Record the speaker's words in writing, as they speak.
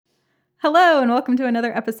Hello, and welcome to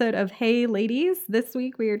another episode of Hey Ladies. This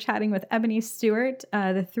week we are chatting with Ebony Stewart,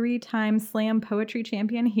 the 3-time slam poetry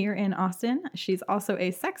champion here in Austin. She's also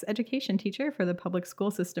a sex education teacher for the public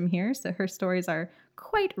school system here, so her stories are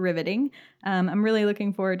quite riveting. I'm really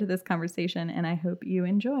looking forward to this conversation, and I hope you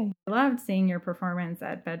enjoy. I loved seeing your performance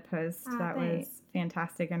at Bedpost. That Thanks. was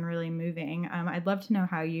fantastic and really moving. I'd love to know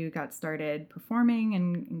how you got started performing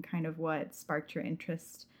and kind of what sparked your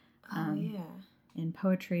interest in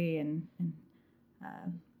poetry and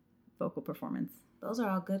vocal performance. Those are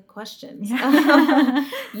all good questions.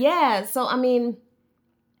 Yeah. So I'm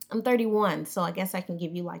 31, so I guess I can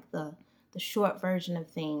give you like the short version of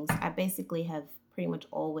things. I basically have pretty much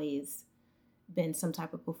always been some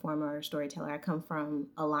type of performer or storyteller. I come from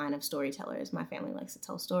a line of storytellers. My family likes to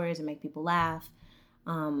tell stories and make people laugh.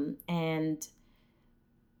 And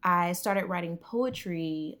I started writing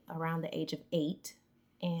poetry around the age of 8.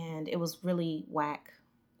 And it was really whack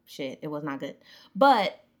shit. It was not good.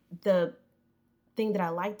 But the thing that I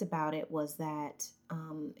liked about it was that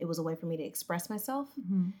it was a way for me to express myself.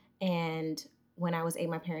 Mm-hmm. And when I was 8,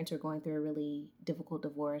 my parents were going through a really difficult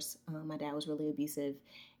divorce. My dad was really abusive.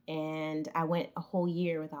 And I went a whole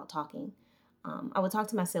year without talking. I would talk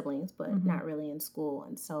to my siblings, but not really in school.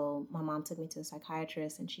 And so my mom took me to a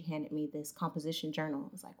psychiatrist, and she handed me this composition journal.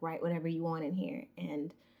 It was like, write whatever you want in here.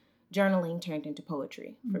 And journaling turned into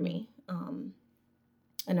poetry for me,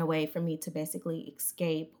 in a way for me to basically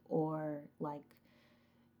escape or like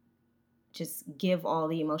just give all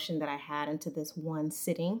the emotion that I had into this one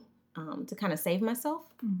sitting to kind of save myself.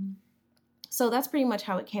 Mm-hmm. So that's pretty much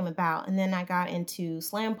how it came about. And then I got into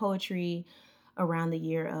slam poetry around the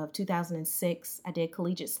year of 2006. I did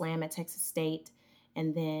collegiate slam at Texas State,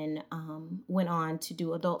 and then went on to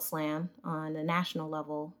do adult slam on the national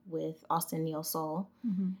level with Austin Neo Soul.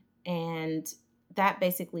 Mm-hmm. And that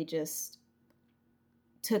basically just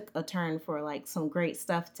took a turn for like some great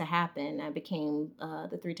stuff to happen. I became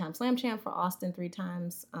the 3-time slam champ for Austin 3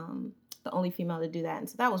 times, the only female to do that. And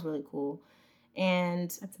so that was really cool.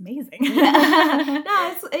 And that's amazing.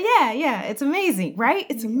 It's amazing, right?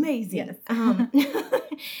 It's amazing. Yes.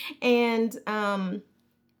 And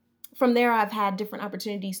from there, I've had different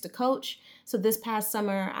opportunities to coach. So this past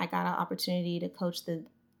summer, I got an opportunity to coach the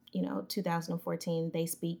 2014 They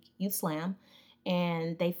Speak Youth Slam,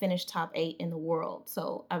 and they finished top 8 in the world.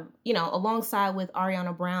 So, alongside with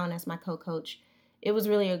Ariana Brown as my co-coach, it was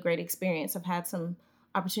really a great experience. I've had some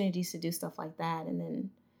opportunities to do stuff like that, and then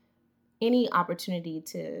any opportunity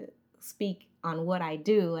to speak on what I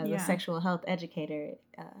do as a sexual health educator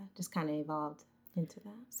just kind of evolved into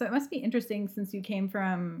that. So it must be interesting since you came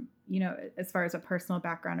from, as far as a personal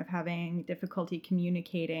background of having difficulty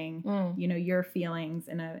communicating, your feelings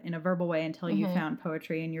in a verbal way until you found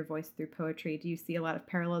poetry and your voice through poetry. Do you see a lot of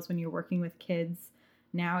parallels when you're working with kids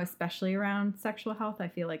now, especially around sexual health? I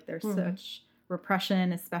feel like there's such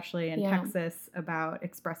repression, especially in Texas, about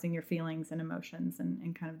expressing your feelings and emotions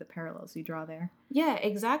and kind of the parallels you draw there. Yeah,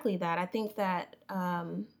 exactly that. I think that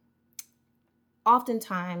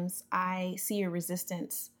oftentimes I see a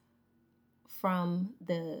resistance from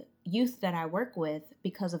the youth that I work with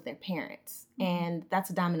because of their parents. And that's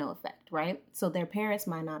a domino effect, right? So their parents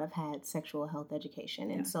might not have had sexual health education.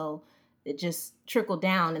 And so it just trickled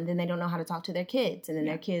down, and then they don't know how to talk to their kids. And then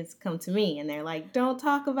their kids come to me and they're like, don't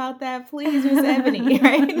talk about that, please, Miss Ebony,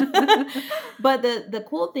 right? But the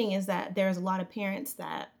cool thing is that there's a lot of parents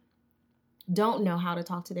that don't know how to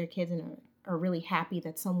talk to their kids and are really happy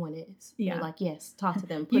that someone is. Yeah. They're like, yes, talk to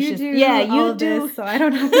them. You do. So I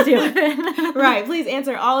don't have to deal with it. Right. Please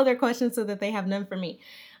answer all of their questions so that they have none for me.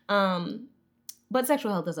 But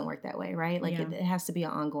sexual health doesn't work that way, right? Like it has to be an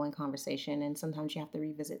ongoing conversation. And sometimes you have to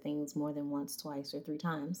revisit things more than once, twice, or 3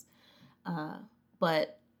 times.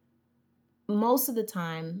 But most of the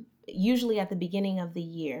time, usually at the beginning of the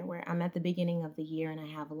year, where I'm at the beginning of the year and I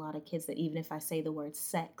have a lot of kids that even if I say the word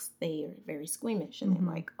sex, they are very squeamish and they're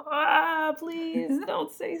like, please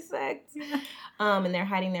don't say sex. And they're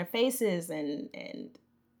hiding their faces and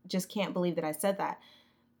just can't believe that I said that.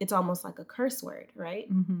 It's almost like a curse word,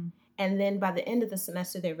 right? Mm-hmm. And then by the end of the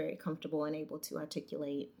semester, they're very comfortable and able to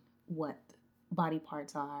articulate what body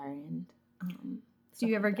parts are. And do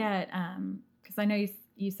you ever get, because I know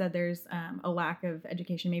you said there's a lack of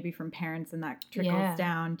education maybe from parents and that trickles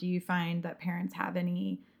down. Do you find that parents have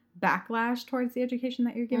any backlash towards the education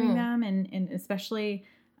that you're giving them? And especially,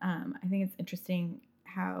 I think it's interesting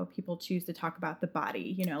how people choose to talk about the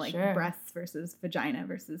body, breasts versus vagina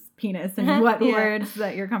versus penis and what words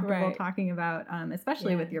that you're comfortable talking about,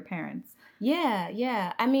 especially with your parents.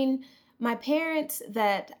 Yeah. I mean, my parents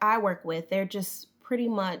that I work with, they're just pretty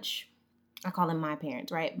much I call them my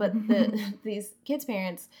parents, right? But these kids'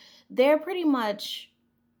 parents, they're pretty much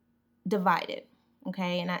divided,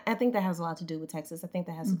 okay? And I think that has a lot to do with Texas. I think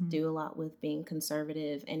that has to do a lot with being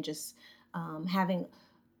conservative and just having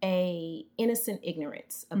a innocent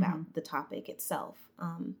ignorance about the topic itself.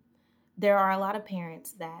 There are a lot of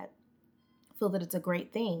parents that feel that it's a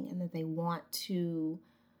great thing and that they want to,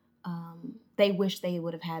 they wish they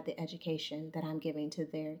would have had the education that I'm giving to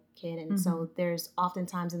their kid. And so there's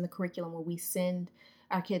oftentimes in the curriculum where we send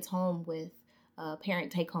our kids home with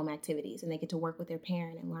parent take-home activities, and they get to work with their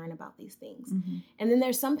parent and learn about these things. And then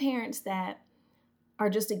there's some parents that are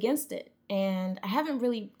just against it. And I haven't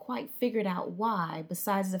really quite figured out why,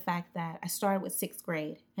 besides the fact that I started with 6th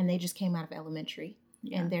grade and they just came out of elementary.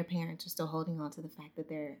 Yeah. And their parents are still holding on to the fact that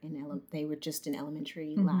they were just in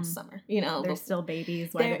elementary last summer. You know, they're still babies.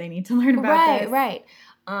 Why do they need to learn about this? Right.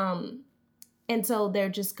 And so they're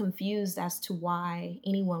just confused as to why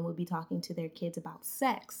anyone would be talking to their kids about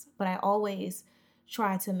sex. But I always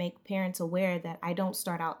try to make parents aware that I don't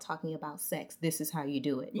start out talking about sex. This is how you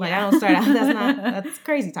do it. Like I don't start out. That's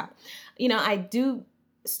crazy talk. You know, I do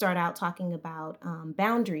start out talking about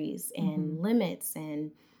boundaries and limits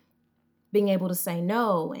and being able to say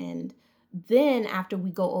no. And then after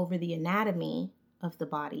we go over the anatomy of the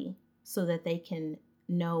body so that they can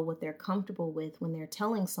know what they're comfortable with when they're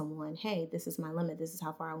telling someone, hey, this is my limit. This is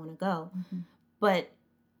how far I want to go. But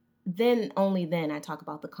then only then I talk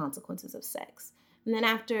about the consequences of sex. And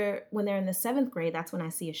then when they're in the 7th grade, that's when I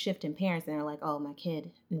see a shift in parents and they're like, oh, my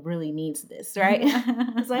kid really needs this, right?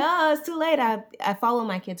 It's like, oh, it's too late. I follow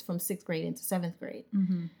my kids from 6th grade into 7th grade.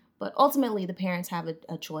 But ultimately, the parents have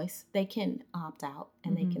a choice. They can opt out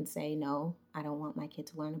and they can say, no, I don't want my kid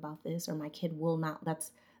to learn about this, or my kid will not.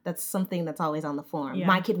 That's something that's always on the form. Yeah.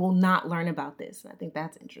 My kid will not learn about this. I think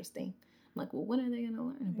that's interesting. I'm like, well, when are they going to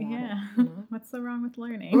learn about it? You know? What's so wrong with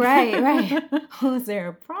learning? Right. Is there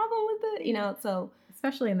a problem with it? You know, so.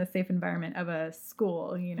 Especially in the safe environment of a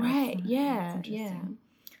school, you know. Right, yeah.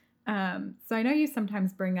 So I know you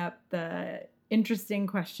sometimes bring up the interesting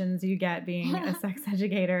questions you get being a sex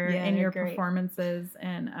educator in your performances,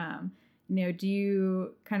 and you know, do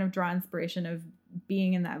you kind of draw inspiration of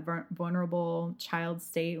being in that vulnerable child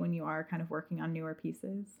state when you are kind of working on newer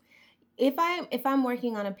pieces? If I'm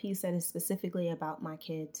working on a piece that is specifically about my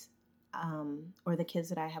kids, or the kids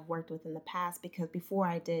that I have worked with in the past, because before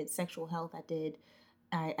I did sexual health,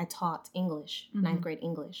 I taught English, 9th grade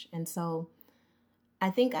English, and so I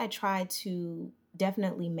think I try to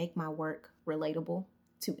definitely make my work relatable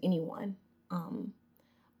to anyone,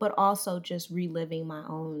 but also just reliving my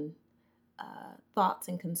own thoughts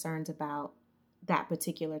and concerns about that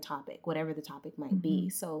particular topic, whatever the topic might be.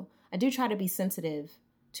 So I do try to be sensitive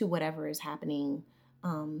to whatever is happening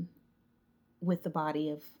with the body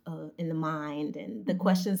of in the mind, and the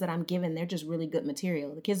questions that I'm given, they're just really good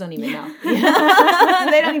material. The kids don't even know.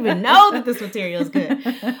 They don't even know that this material is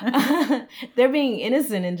good. They're being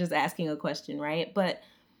innocent and just asking a question, right? But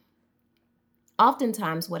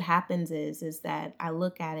oftentimes what happens is that I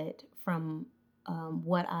look at it from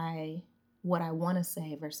what I want to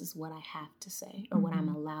say versus what I have to say, or what I'm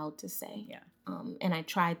allowed to say. Yeah. And I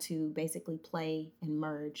try to basically play and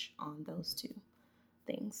merge on those two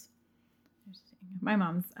things. My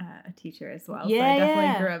mom's a teacher as well, so I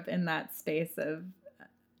definitely grew up in that space of,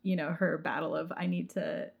 you know, her battle of, I need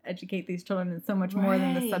to educate these children in so much more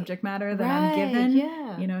than the subject matter that I'm given.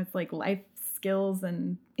 Yeah. You know, it's like life skills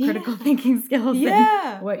and critical thinking skills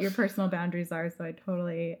and what your personal boundaries are. So I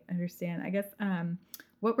totally understand. I guess,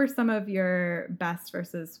 what were some of your best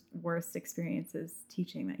versus worst experiences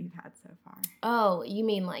teaching that you've had so far? Oh, you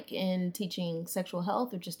mean like in teaching sexual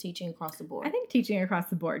health or just teaching across the board? I think teaching across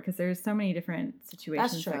the board, because there's so many different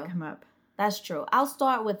situations that come up. That's true. I'll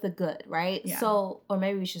start with the good, right? Yeah. So, or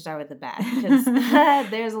maybe we should start with the bad,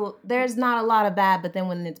 because there's not a lot of bad, but then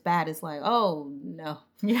when it's bad, it's like, oh no.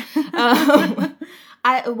 Yeah.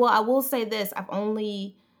 I will say this: I've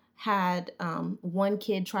only had one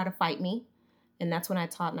kid try to fight me. And that's when I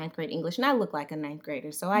taught 9th grade English. And I look like a 9th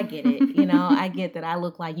grader, so I get it. You know, I get that I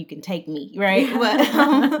look like you can take me, right? Yeah.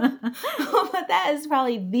 But that is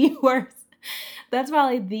probably the worst. That's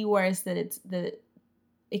probably the worst that it's the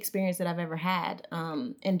experience that I've ever had.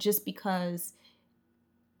 And just because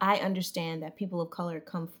I understand that people of color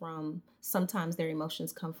sometimes their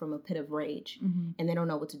emotions come from a pit of rage, and they don't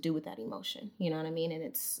know what to do with that emotion. You know what I mean? And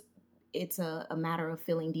it's a matter of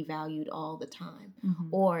feeling devalued all the time.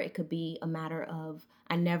 Or it could be a matter of,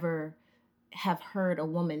 I never have heard a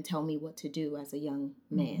woman tell me what to do as a young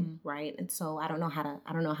man, right? And so I don't know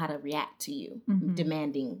how to react to you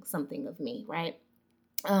demanding something of me, right?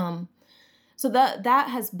 So that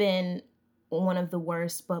has been one of the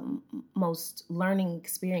worst but most learning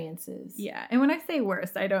experiences. Yeah. And when I say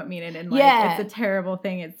worst, I don't mean it in like it's a terrible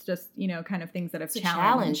thing. It's just, kind of things that have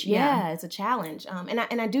challenged. Challenge. Yeah, it's a challenge.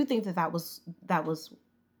 And I do think that was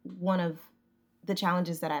one of the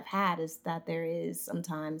challenges that I've had, is that there is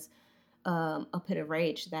sometimes a pit of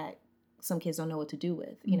rage that some kids don't know what to do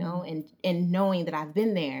with, and knowing that I've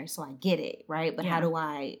been there, so I get it, right? But how do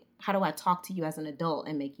I talk to you as an adult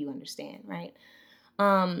and make you understand, right?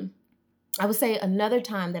 I would say another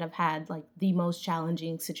time that I've had like the most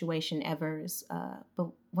challenging situation ever is but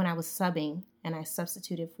when I was subbing and I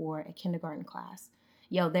substituted for a kindergarten class.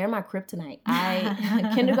 Yo, they're my kryptonite.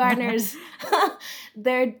 Kindergartners,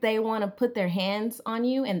 they want to put their hands on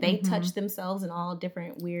you, and they touch themselves in all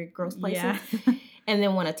different weird, gross places, and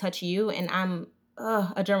then want to touch you. And I'm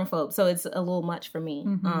a germaphobe, so it's a little much for me.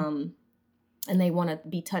 And they want to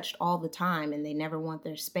be touched all the time, and they never want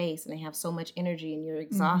their space, and they have so much energy, and you're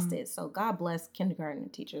exhausted. So God bless kindergarten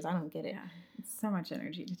teachers. I don't get it. Yeah, it's so much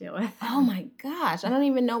energy to deal with. Oh my gosh, I don't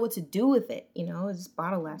even know what to do with it. Just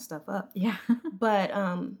bottle that stuff up. Yeah. But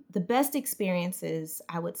the best experiences,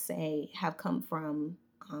 I would say, have come from,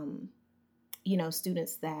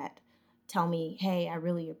 students that tell me, hey, I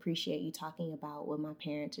really appreciate you talking about what my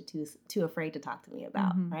parents are too afraid to talk to me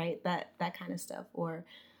about, right? That kind of stuff. Or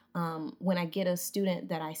when I get a student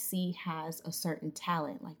that I see has a certain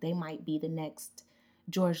talent, like they might be the next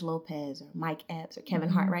George Lopez or Mike Epps or Kevin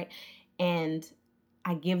Hart, right? And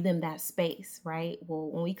I give them that space, right? Well,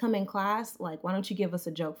 when we come in class, like, why don't you give us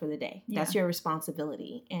a joke for the day? Yeah. That's your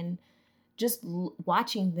responsibility. And just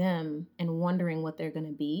watching them and wondering what they're going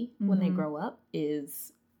to be when they grow up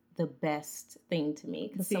is the best thing to me.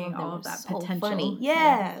 Because some of them are so potential. Funny.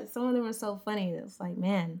 Yeah, some of them are so funny. It's like,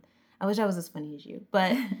 man, I wish I was as funny as you.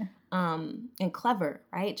 But, and clever,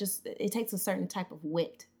 right? Just, it takes a certain type of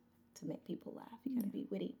wit to make people laugh. You got to be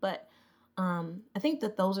witty. But I think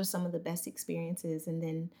that those are some of the best experiences. And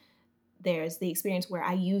then there's the experience where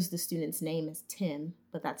I use the student's name as Tim,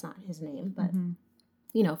 but that's not his name. But,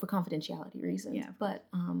 for confidentiality reasons. Yeah. But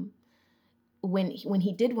when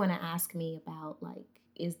he did want to ask me about, like,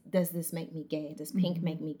 does this make me gay? Does pink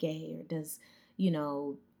make me gay? Or does,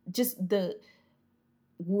 just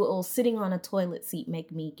will sitting on a toilet seat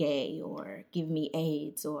make me gay or give me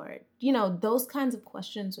AIDS? Or, those kinds of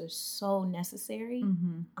questions are so necessary.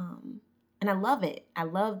 And I love it. I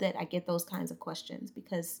love that I get those kinds of questions,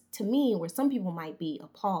 because to me, where some people might be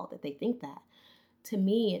appalled that they think that, to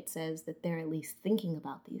me, it says that they're at least thinking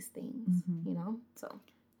about these things, So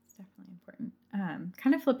it's definitely important.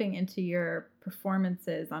 Kind of flipping into your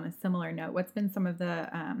performances on a similar note, what's been some of the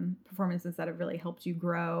performances that have really helped you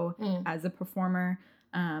grow as a performer?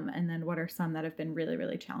 And then what are some that have been really,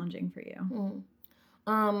 really challenging for you?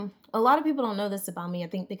 A lot of people don't know this about me, I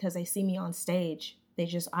think, because they see me on stage. They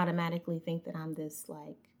just automatically think that I'm this,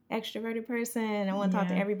 like, extroverted person. I want to talk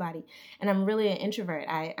to everybody. And I'm really an introvert.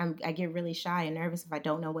 I get really shy and nervous if I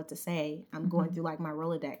don't know what to say. I'm going through, like, my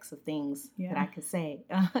Rolodex of things that I could say,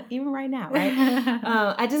 even right now, right?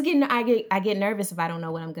 I get nervous if I don't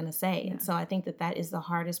know what I'm going to say. Yeah. And so I think that is the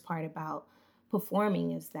hardest part about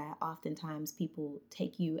performing, is that oftentimes people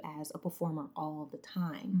take you as a performer all the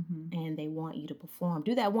time, and they want you to perform.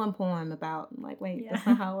 Do that one poem about, like, wait, that's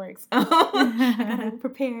not how it works. I gotta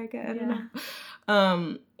prepare. I don't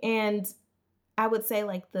know. And I would say,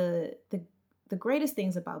 like, the greatest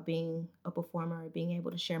things about being a performer or being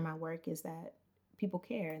able to share my work is that people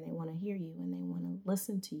care, and they want to hear you, and they want to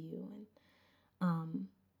listen to you. And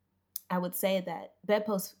I would say that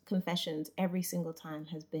Bedpost Confessions every single time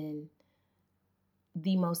has been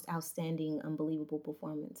the most outstanding, unbelievable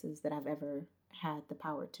performances that I've ever had the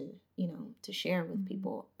power to, to share with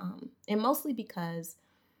people. And mostly because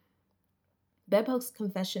Bedpost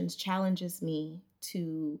Confessions challenges me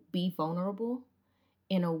to be vulnerable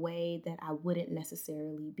in a way that I wouldn't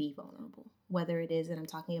necessarily be vulnerable. Whether it is that I'm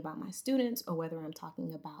talking about my students, or whether I'm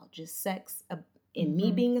talking about just sex in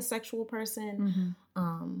me being a sexual person,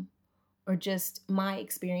 or just my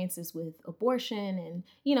experiences with abortion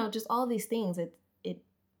and, just all these things. It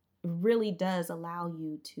really does allow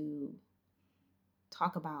you to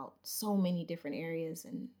talk about so many different areas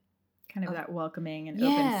and kind of that welcoming and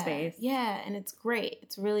open space. Yeah, and it's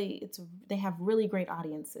great. They have really great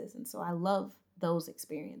audiences, and so I love those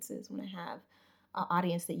experiences when I have an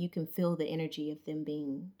audience that you can feel the energy of them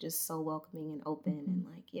being just so welcoming and open and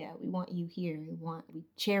like, yeah, we want you here. We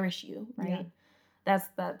cherish you, right? Yeah.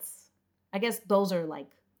 That's I guess those are,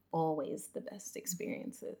 like, always the best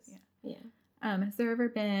experiences. Yeah. Has there ever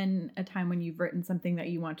been a time when you've written something that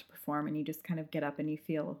you want to perform and you just kind of get up and you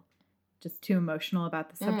feel just too emotional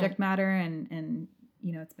about the subject matter and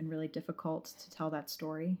it's been really difficult to tell that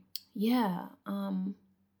story? Yeah.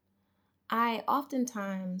 I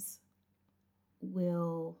oftentimes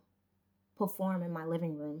will perform in my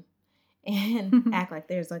living room and act like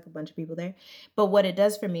there's like a bunch of people there. But what it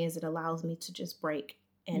does for me is it allows me to just break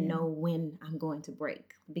and know when I'm going to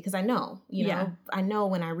break, because I know, I know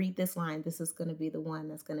when I read this line, this is going to be the one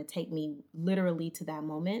that's going to take me literally to that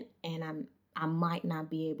moment, and I might not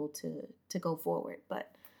be able to go forward.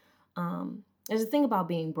 But there's a thing about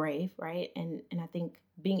being brave, right? And I think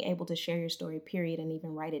being able to share your story, period, and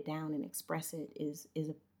even write it down and express it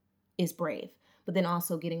is brave. But then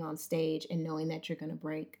also getting on stage and knowing that you're going to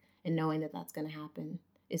break and knowing that that's going to happen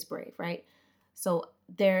is brave, right? So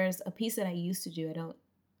there's a piece that I used to do.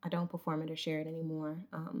 I don't perform it or share it anymore,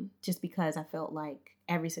 just because I felt like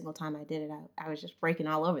every single time I did it, I was just breaking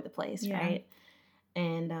all over the place, right?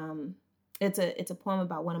 And it's a poem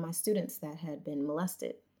about one of my students that had been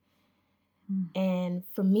molested. And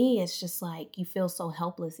for me, it's just like you feel so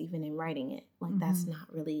helpless even in writing it. Like that's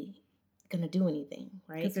not really going to do anything,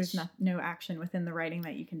 right? Because there's no action within the writing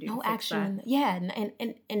that you can do. No to fix action. That. Yeah.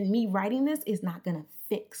 And me writing this is not going to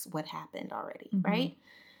fix what happened already, right?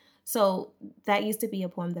 So that used to be a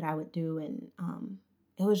poem that I would do. And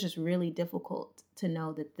it was just really difficult to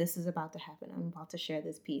know that this is about to happen. I'm about to share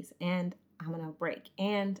this piece and I'm going to break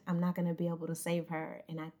and I'm not going to be able to save her.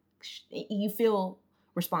 And you feel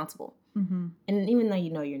responsible. And even though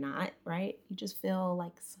you're not, right? You just feel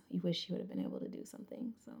like you wish you would have been able to do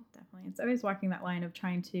something. So definitely. It's always walking that line of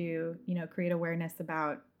trying to, create awareness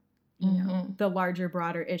about, the larger,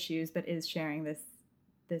 broader issues, but is sharing this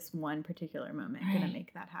one particular moment going to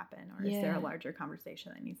make that happen? Or is there a larger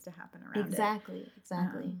conversation that needs to happen around it?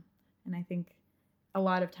 Exactly. And I think a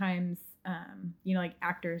lot of times, like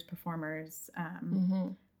actors, performers,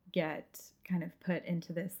 get kind of put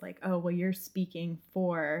into this like, oh, well, you're speaking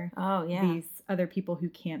for these other people who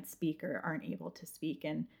can't speak or aren't able to speak.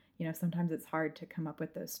 And, sometimes it's hard to come up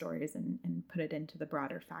with those stories and put it into the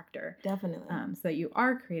broader factor. Definitely. So that you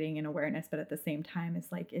are creating an awareness, but at the same time,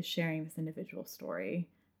 it's like, is sharing this individual story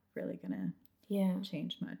really going to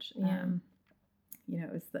change much?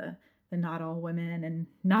 It was the not all women and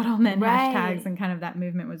not all men hashtags, and kind of that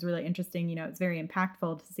movement was really interesting. It's very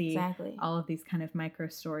impactful to see all of these kind of micro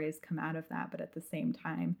stories come out of that. But at the same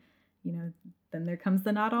time, then there comes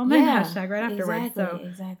the not all men hashtag right afterwards.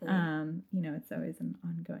 Exactly. It's always an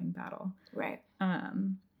ongoing battle. Right.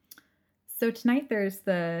 So tonight there's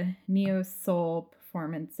the neo soul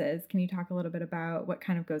performances. Can you talk a little bit about what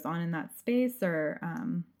kind of goes on in that space, or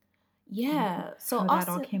so how that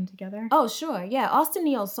all came together? Oh, sure. Yeah. Austin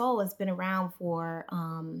Neo Soul has been around for,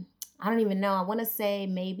 I don't even know. I want to say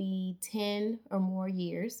maybe 10 or more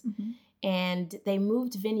years. And they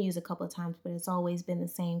moved venues a couple of times, but it's always been the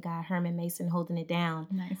same guy, Herman Mason, holding it down.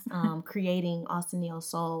 Nice. Creating Austin Neo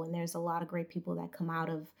Soul. And there's a lot of great people that come out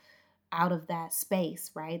of that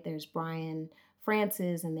space, right? There's Brian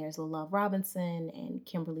Francis, and there's Love Robinson and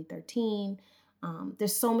Kimberly 13.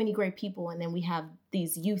 There's so many great people, and then we have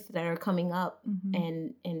these youth that are coming up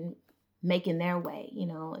and making their way,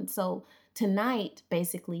 And so tonight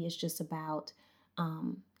basically is just about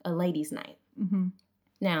a ladies' night.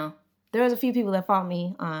 Now, there was a few people that fought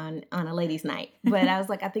me on a ladies' night, but I was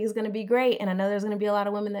like, I think it's going to be great, and I know there's going to be a lot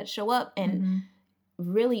of women that show up. And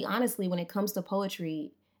really, honestly, when it comes to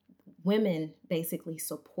poetry, women basically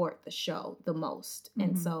support the show the most.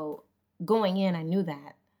 And so going in, I knew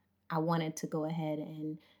that. I wanted to go ahead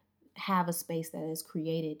and have a space that is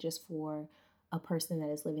created just for a person that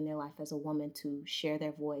is living their life as a woman to share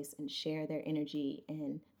their voice and share their energy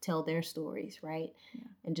and tell their stories, right?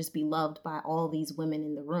 And just be loved by all these women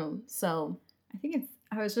in the room. So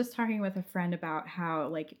I was just talking with a friend about how,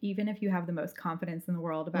 like, even if you have the most confidence in the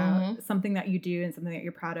world about something that you do and something that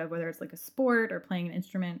you're proud of, whether it's like a sport or playing an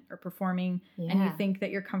instrument or performing, and you think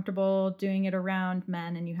that you're comfortable doing it around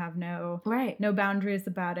men and you have no boundaries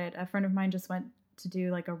about it. A friend of mine just went to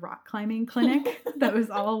do like a rock climbing clinic that was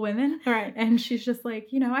all women. Right. And she's just like,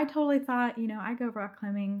 I totally thought, I go rock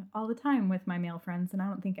climbing all the time with my male friends and I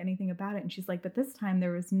don't think anything about it. And she's like, but this time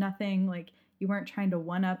there was nothing, like, you weren't trying to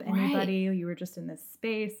one up anybody. You were just in this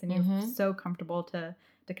space and you're so comfortable to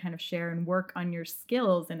kind of share and work on your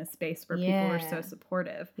skills in a space where people are so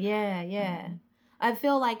supportive. I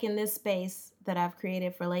feel like in this space that I've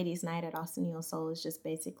created for Ladies Night at Austin Neo Soul is just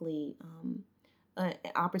basically an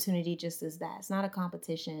opportunity just as that. It's not a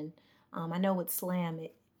competition. I know with Slam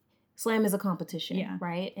is a competition,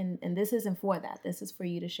 right? And this isn't for that. This is for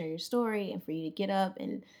you to share your story and for you to get up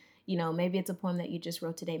and, maybe it's a poem that you just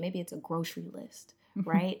wrote today. Maybe it's a grocery list,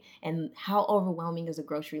 right? And how overwhelming is a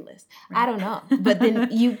grocery list? Right. I don't know. But then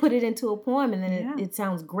you put it into a poem and then it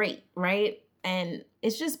sounds great, right? And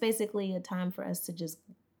it's just basically a time for us to just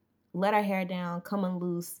let our hair down, come on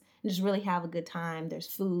loose, and just really have a good time. There's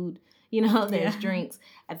food, you know, there's drinks.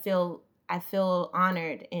 I feel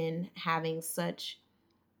honored in having such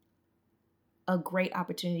a great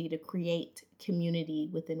opportunity to create community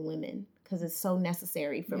within women, because it's so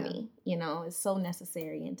necessary for me, you know, it's so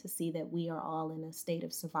necessary. And to see that we are all in a state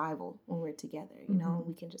of survival when we're together, you know,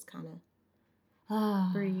 we can just kind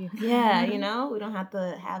of breathe. Yeah, you know, we don't have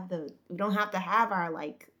to have our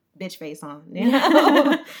like bitch face on, you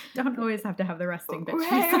know. Don't always have to have the resting bitch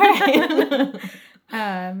face.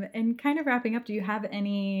 Right. And kind of wrapping up, do you have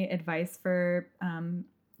any advice for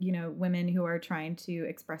you know, women who are trying to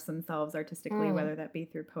express themselves artistically, whether that be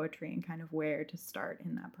through poetry, and kind of where to start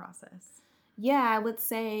in that process? Yeah, I would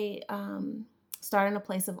say start in a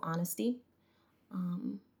place of honesty.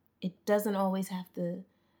 It doesn't always have to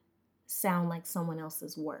sound like someone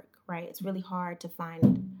else's work, right? It's really hard to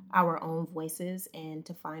find our own voices and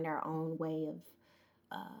to find our own way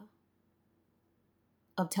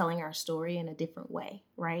of telling our story in a different way,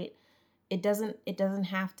 right? It doesn't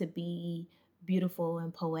have to be beautiful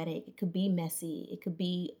and poetic. It could be messy. It could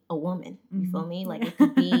be a woman. You feel me? Like it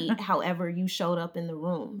could be however you showed up in the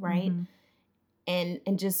room, right?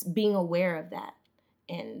 And just being aware of that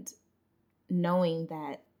and knowing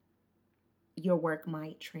that your work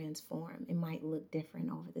might transform. It might look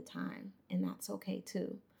different over the time, and that's okay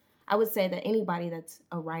too. I would say that anybody that's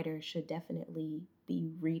a writer should definitely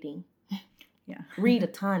be reading. Read a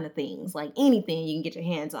ton of things, like anything you can get your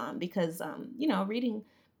hands on, because you know, reading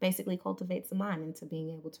basically cultivates the mind into being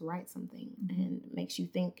able to write something and makes you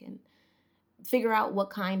think and figure out what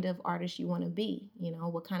kind of artist you want to be. You know,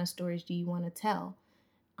 what kind of stories do you want to tell?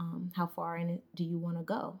 How far in it do you want to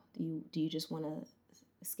go? Do you just want to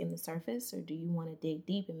skim the surface, or do you want to dig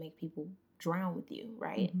deep and make people drown with you,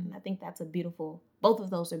 right? And I think that's both of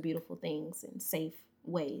those are beautiful things and safe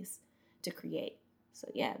ways to create. So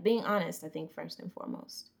yeah, being honest, I think, first and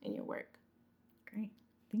foremost in your work. Great.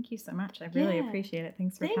 Thank you so much. I really appreciate it.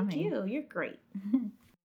 Thanks for coming. Thank you. You're great.